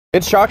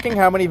It's shocking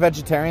how many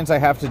vegetarians I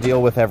have to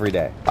deal with every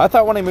day. I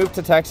thought when I moved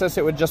to Texas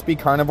it would just be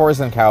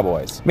carnivores and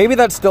cowboys. Maybe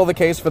that's still the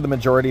case for the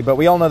majority, but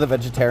we all know that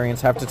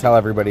vegetarians have to tell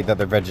everybody that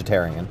they're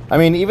vegetarian. I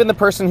mean, even the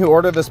person who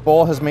ordered this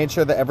bowl has made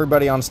sure that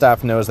everybody on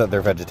staff knows that they're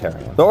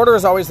vegetarian. The order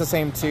is always the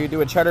same too. Do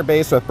a cheddar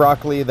base with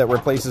broccoli that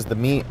replaces the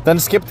meat. Then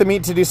skip the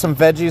meat to do some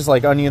veggies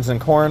like onions and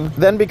corn.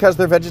 Then because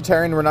they're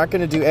vegetarian, we're not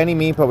going to do any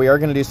meat, but we are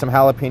going to do some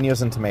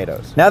jalapenos and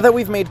tomatoes. Now that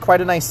we've made quite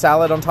a nice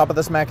salad on top of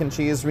this mac and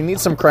cheese, we need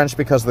some crunch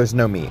because there's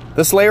no meat.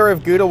 This layer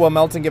of Gouda will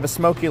melt and give a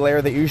smoky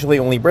layer that usually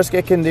only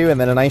brisket can do,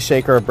 and then a nice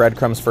shaker of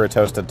breadcrumbs for a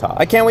toasted top.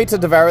 I can't wait to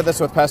devour this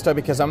with pesto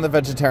because I'm the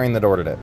vegetarian that ordered it.